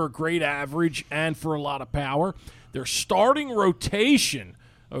hitting for a great average and for a lot of power. Their starting rotation,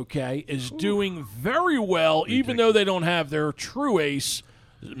 is doing very well, even though they don't have their true ace,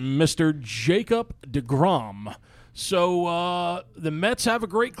 Mr. Jacob deGrom. So the Mets have a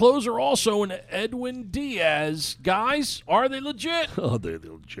great closer also in Edwin Diaz. Guys, are they legit? oh, they're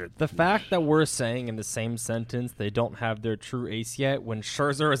legit. The fact that we're saying in the same sentence they don't have their true ace yet when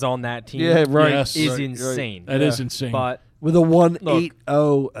Scherzer is on that team Yeah, right. Yes. is right, insane. That is insane. But With a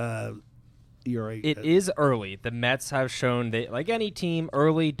 1.80 ERA. it is early. The Mets have shown that, like any team,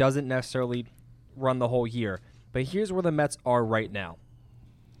 early doesn't necessarily run the whole year. But here's where the Mets are right now.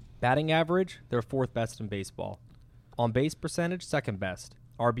 Batting average, they're 4th best in baseball. On base percentage, 2nd best.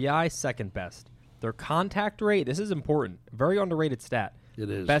 RBI, 2nd best. Their contact rate, this is important, very underrated stat.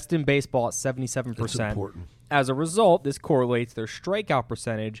 It is. Best in baseball at 77%. It's important. As a result, this correlates their strikeout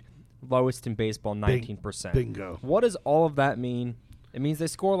percentage, lowest in baseball, 19%. Bingo. What does all of that mean? It means they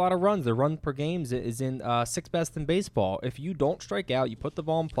score a lot of runs. Their run per game is in 6th best in baseball. If you don't strike out, you put the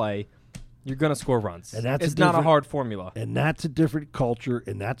ball in play, you're going to score runs. And that's it's a not a different- hard formula. And that's a different culture,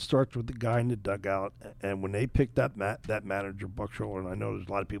 and that starts with the guy in the dugout. And when they picked that manager, Buck Showler, and I know there's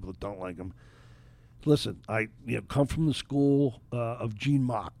a lot of people that don't like him, listen, I come from the school of Gene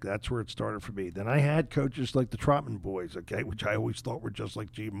Mock. That's where it started for me. Then I had coaches like the Trotman boys, okay, which I always thought were just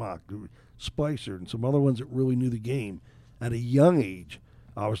like Gene Mock, Spicer, and some other ones that really knew the game. At a young age,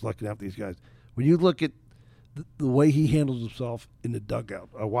 I was looking at these guys. When you look at the way he handles himself in the dugout,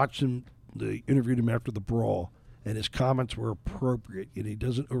 I watched him. They interviewed him after the brawl, and his comments were appropriate, and he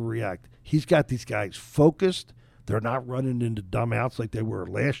doesn't overreact. He's got these guys focused. They're not running into dumb outs like they were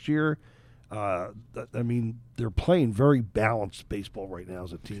last year. I mean, they're playing very balanced baseball right now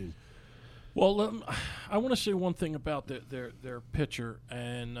as a team. Well, I want to say one thing about their pitcher,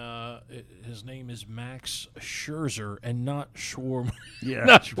 and his name is Max Scherzer, and not Schwarber. Yeah,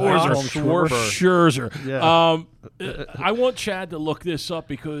 not Schwarber. Scherzer. Yeah. I want Chad to look this up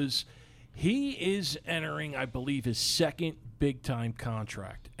because he is entering, I believe, his second big-time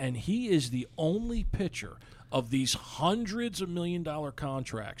contract, and he is the only pitcher of these hundreds of million-dollar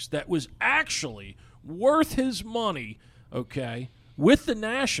contracts that was actually worth his money, okay, with the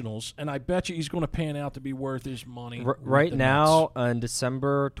Nationals, and I bet you he's going to pan out to be worth his money. Right now, in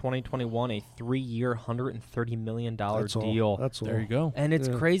December 2021, a 3-year, $130 million deal. That's all. There you go. And it's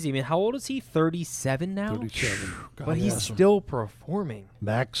crazy. I mean, how old is he? 37 now? 37. But he's bless him. still performing.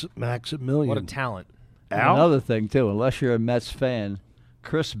 Max $1 million. What a talent. Al? Another thing, too, unless you're a Mets fan,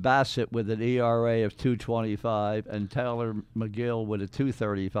 Chris Bassett with an ERA of 2.25 and Taylor McGill with a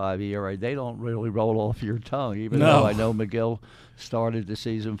 2.35 ERA, they don't really roll off your tongue, even though I know McGill started the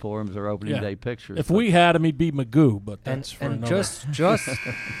season for him as their opening day pitcher. If we had him, he'd be Magoo, but that's for And another.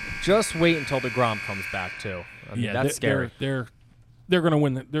 just wait until DeGrom comes back, too. I mean, that's scary. They're going to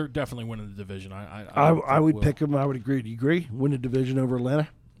win. They're definitely winning the division. I would pick him. I would agree. Do you agree? Win the division over Atlanta?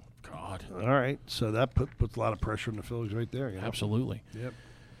 God, All right. So that puts a lot of pressure on the Phillies right there. absolutely. Yep.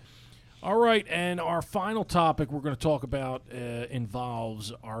 All right, and our final topic we're going to talk about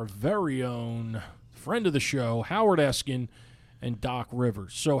involves our very own friend of the show, Howard Eskin, and Doc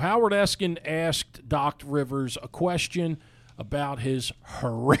Rivers. So Howard Eskin asked Doc Rivers a question about his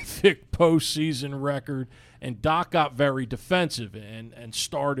horrific postseason record, and Doc got very defensive and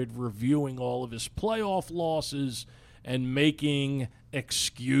started reviewing all of his playoff losses and making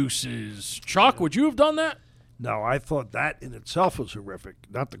excuses. Chuck, would you have done that? No, I thought that in itself was horrific.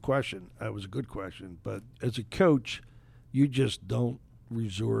 Not the question. It was a good question. But as a coach, you just don't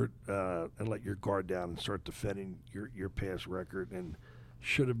resort and let your guard down and start defending your past record and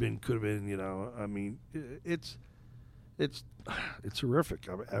should have been, could have been, I mean, it's horrific.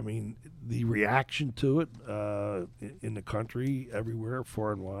 I mean, the reaction to it in the country, everywhere,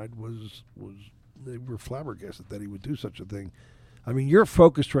 far and wide, was they were flabbergasted that he would do such a thing. I mean, you're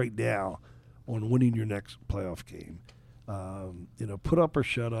focused right now on winning your next playoff game. Put up or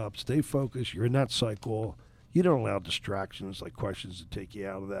shut up. Stay focused. You're in that cycle. You don't allow distractions like questions to take you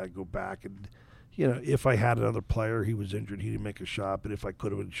out of that. Go back and, if I had another player, he was injured, he didn't make a shot, but if I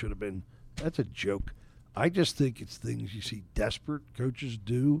could have and should have been, that's a joke. I just think it's things you see desperate coaches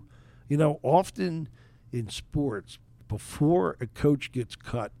do. Often in sports, before a coach gets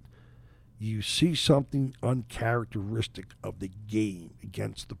cut, you see something uncharacteristic of the game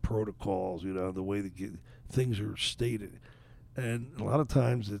against the protocols, the way things are stated. And a lot of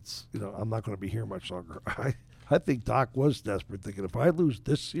times it's, I'm not going to be here much longer. I think Doc was desperate, thinking if I lose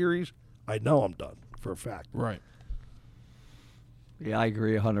this series, I know I'm done for a fact. Right. Yeah, I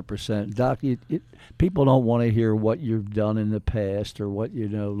agree 100%. Doc, people don't want to hear what you've done in the past or what,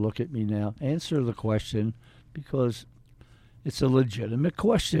 look at me now. Answer the question because it's a legitimate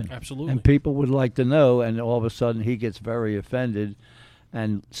question. Absolutely. And people would like to know, and all of a sudden he gets very offended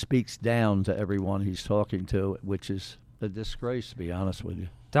and speaks down to everyone he's talking to, which is a disgrace, to be honest with you.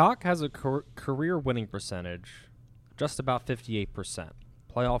 Doc has a career winning percentage just about 58%.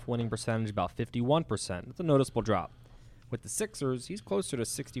 Playoff winning percentage about 51%. That's a noticeable drop. With the Sixers, he's closer to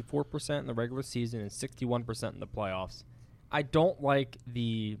 64% in the regular season and 61% in the playoffs. I don't like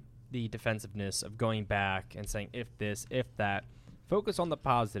the defensiveness of going back and saying if this, if that. Focus on the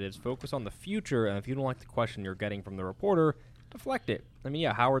positives, focus on the future, and if you don't like the question you're getting from the reporter, deflect it. I mean,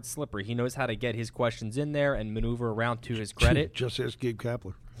 yeah, Howard's slippery. He knows how to get his questions in there and maneuver around to his credit. Just ask Gabe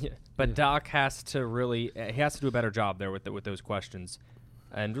Kapler. Yeah, but Doc has to really do a better job there with those questions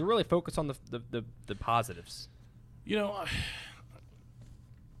and really focus on the positives.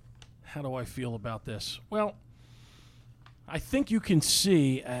 How do I feel about this? Well, I think you can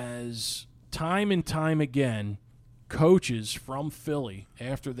see as time and time again, coaches from Philly,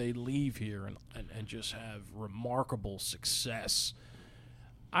 after they leave here and just have remarkable success,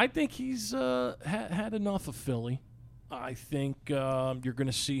 I think he's had enough of Philly. I think you're going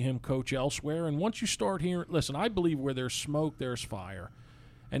to see him coach elsewhere. And once you start hearing, listen, I believe where there's smoke, there's fire.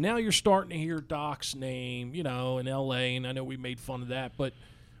 And now you're starting to hear Doc's name, in L.A., and I know we made fun of that, but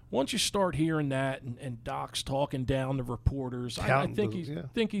once you start hearing that and Doc's talking down to reporters, I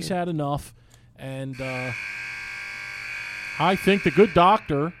think he's had enough. And I think the good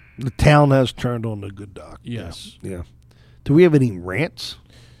doctor. The town has turned on the good doctor. Yes. Yeah. Do we have any rants?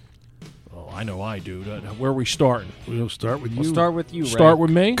 Oh, I know I do. Where are we starting? We'll start with you. We'll start with you, Ray. Start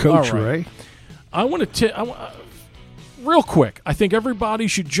with me? Coach All right. Ray. I want to real quick, I think everybody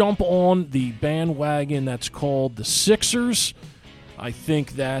should jump on the bandwagon that's called the Sixers. I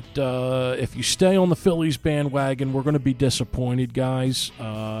think that if you stay on the Phillies bandwagon, we're going to be disappointed, guys.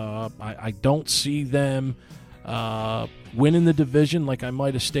 I don't see them winning the division like I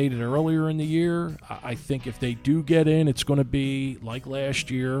might have stated earlier in the year. I think if they do get in, it's going to be like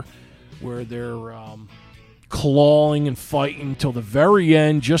last year where they're clawing and fighting till the very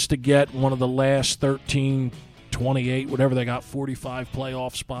end just to get one of the last 13, 28, whatever they got, 45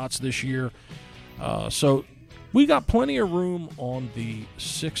 playoff spots this year. So we got plenty of room on the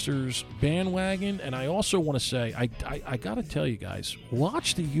Sixers bandwagon. And I also want to say, I got to tell you guys,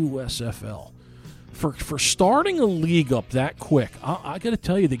 watch the USFL. For starting a league up that quick, I got to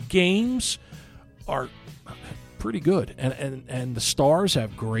tell you, the games are pretty good. And the Stars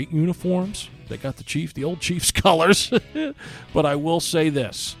have great uniforms. They got the old Chiefs colors. But I will say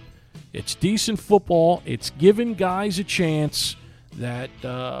this. It's decent football. It's giving guys a chance that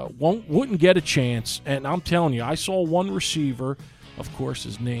wouldn't get a chance. And I'm telling you, I saw one receiver. Of course,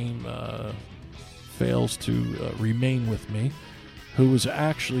 his name fails to remain with me, who was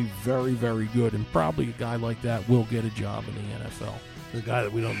actually very, very good. And probably a guy like that will get a job in the NFL. The guy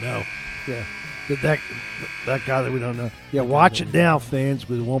that we don't know. Yeah. That guy that we don't know. Yeah, watch it now, fans,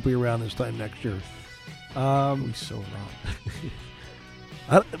 because it won't be around this time next year. We so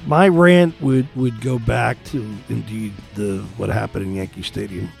wrong. My rant would go back to, indeed, what happened in Yankee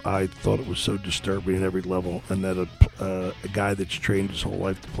Stadium. I thought it was so disturbing at every level, and that a guy that's trained his whole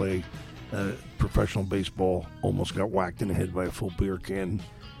life to play professional baseball almost got whacked in the head by a full beer can.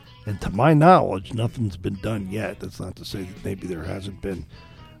 And to my knowledge, nothing's been done yet. That's not to say that maybe there hasn't been.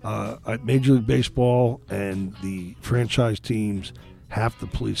 Major League Baseball and the franchise teams have to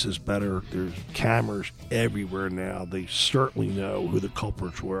police this better. There's cameras everywhere now. They certainly know who the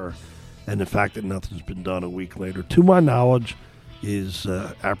culprits were. And the fact that nothing's been done a week later, to my knowledge, is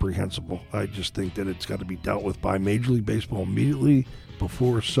apprehensible. I just think that it's got to be dealt with by Major League Baseball immediately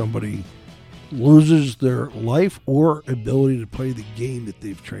before somebody loses their life or ability to play the game that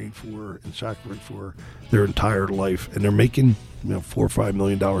they've trained for and sacrificed for their entire life. And they're making $4 or $5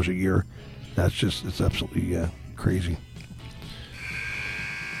 million a year. It's absolutely crazy.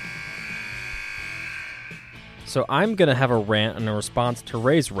 So I'm going to have a rant in a response to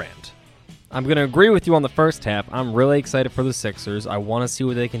Ray's rant. I'm going to agree with you on the first half. I'm really excited for the Sixers. I want to see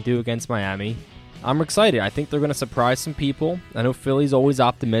what they can do against Miami. I'm excited. I think they're going to surprise some people. I know Philly's always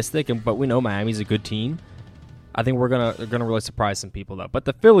optimistic, but we know Miami's a good team. I think they're gonna really surprise some people, though. But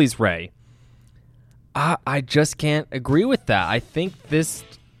the Phillies, Ray, I just can't agree with that. I think this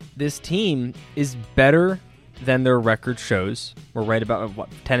team is better than their record shows. We're right about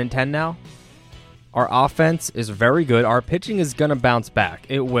 10-10 now. Our offense is very good. Our pitching is gonna bounce back.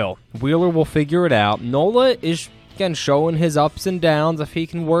 It will. Wheeler will figure it out. Nola is again showing his ups and downs. If he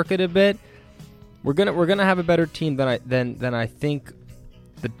can work it a bit, we're gonna have a better team than I think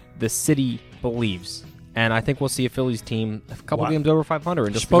the city believes. And I think we'll see a Phillies team a couple games over 500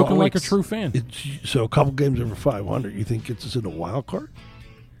 in just spoken like weeks. a true fan. So a couple games over 500, you think gets us in a wild card?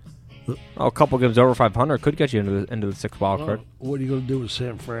 A couple games over 500 could get you into the sixth wild card. What are you going to do with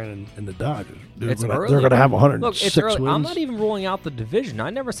San Fran and the Dodgers? They're It's going early. to have 106 Look, it's early. wins. I'm not even ruling out the division. I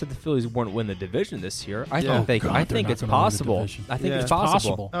never said the Phillies wouldn't win the division this year. I God, think they're it's not gonna win the possible. division. I think Yeah. it's It's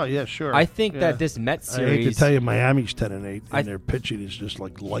possible. Oh, yeah, sure. I think that this Mets I hate to series. tell you, Miami's 10-8, and their pitching is just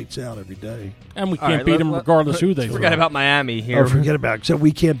like lights out every day. And we All can't right, beat them regardless who they Forget are. about Miami here. Oh, forget about it. Except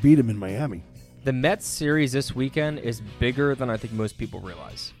we can't beat them in Miami. The Mets series this weekend is bigger than I think most people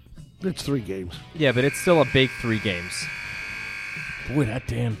realize. It's 3 games. Yeah, but it's still a big 3 games. Boy,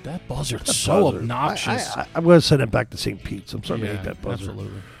 that buzzard's so Buzzer. obnoxious. I'm going to send it back to St. Pete's. I'm sorry to Yeah, hate that buzzer.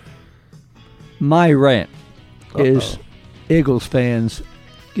 absolutely. My rant is Eagles fans,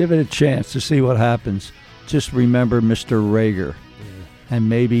 give it a chance to see what happens. Just remember Mr. Rager. And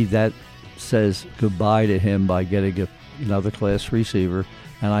maybe that says goodbye to him by getting another class receiver.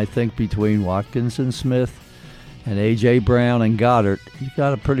 And I think between Watkins and Smith and A.J. Brown and Goddard, you've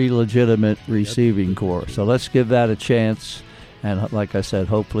got a pretty legitimate receiving core. So let's give that a chance. And like I said,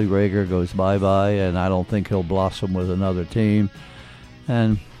 hopefully Rager goes bye-bye, and I don't think he'll blossom with another team.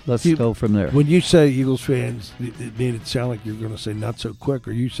 And let's See, go from there. When you say Eagles fans, it made it sound like you're going to say not so quick,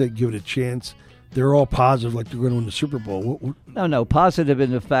 or you say give it a chance. They're all positive, like they're going to win the Super Bowl. No, positive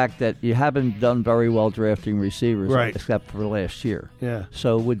in the fact that you haven't done very well drafting receivers, Right. except for last year. Yeah.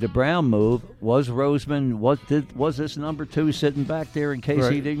 So with the Brown move, was Roseman was this number 2 sitting back there in case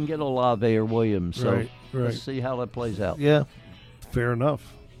he Right. didn't get Olave or Williams? So Right. let's see how that plays out. Yeah. Fair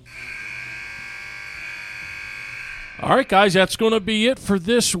enough. All right, guys, that's going to be it for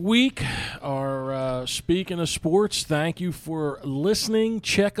this week. Our Speaking of Sports, thank you for listening.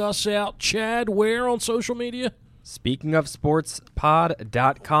 Check us out. Chad, where on social media?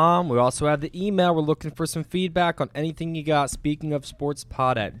 SpeakingofSportsPod.com. We also have the email. We're looking for some feedback on anything you got.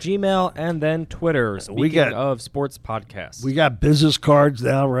 SpeakingofSportsPod@gmail, and then Twitter. Speaking of Sports Podcast. We got business cards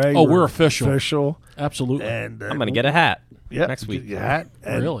now, right? Oh, we're official. Official. Absolutely. And I'm going to get a hat next get week. your hat.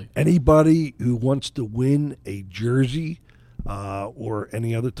 And Really? Anybody who wants to win a jersey or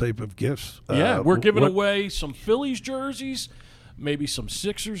any other type of gifts. Yeah, we're giving what- away some Phillies jerseys, maybe some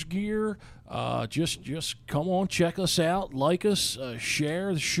Sixers gear. Just come on, check us out, like us,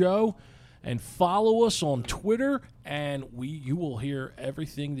 share the show, and follow us on Twitter. And you will hear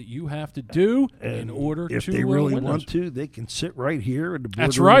everything that you have to do in order If to they really win want those. to, they can sit right here at the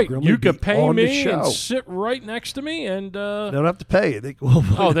That's Boardroom right. Grill You and could be pay on the me and show. sit right next to me, and They don't have to pay. They will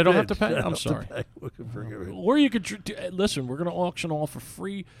Oh, they don't have to pay? They don't I'm have to sorry. pay. Forgive me. or you could listen. We're going to auction off for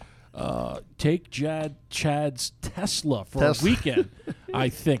free. Take Chad's Tesla for Tesla. a weekend. I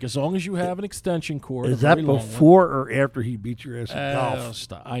think as long as you have an extension cord. Is a that very long one. before or after he beat your ass at golf?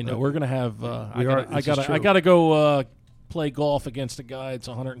 Stop. I know we're gonna have. I this is true. gotta go play golf against a guy that's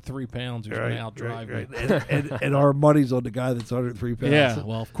 103 pounds who's gonna outdrive me. And our money's on the guy that's 103 pounds. Yeah,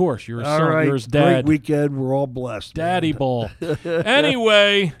 well, of course, you're his All son, right. you're his dad, Great weekend. We're all blessed. man. daddy ball.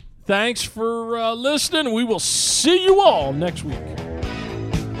 Anyway, thanks for listening. We will see you all next week.